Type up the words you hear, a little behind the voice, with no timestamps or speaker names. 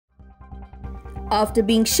After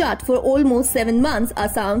being shut for almost 7 months,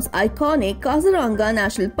 Assam's iconic Kaziranga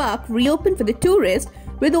National Park reopened for the tourists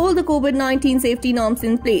with all the COVID-19 safety norms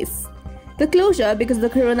in place. The closure because of the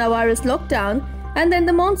coronavirus lockdown and then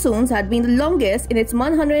the monsoons had been the longest in its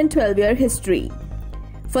 112-year history.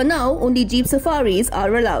 For now, only jeep safaris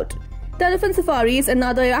are allowed. The elephant safaris and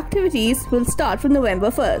other activities will start from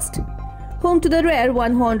November 1st. Home to the rare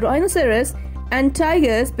one-horned rhinoceros and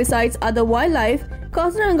tigers besides other wildlife,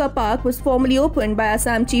 Kaziranga Park was formally opened by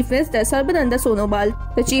Assam Chief Minister Sarbananda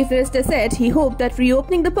Sonowal. The Chief Minister said he hoped that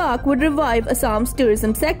reopening the park would revive Assam's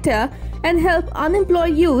tourism sector and help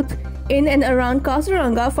unemployed youth in and around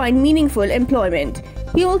Kaziranga find meaningful employment.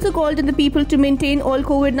 He also called on the people to maintain all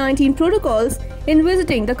COVID-19 protocols in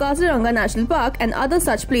visiting the Kaziranga National Park and other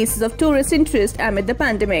such places of tourist interest amid the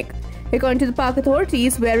pandemic. According to the park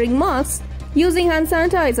authorities, wearing masks, using hand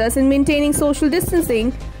sanitizers and maintaining social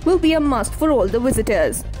distancing will be a must for all the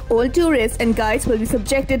visitors. All tourists and guides will be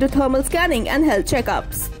subjected to thermal scanning and health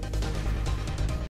checkups.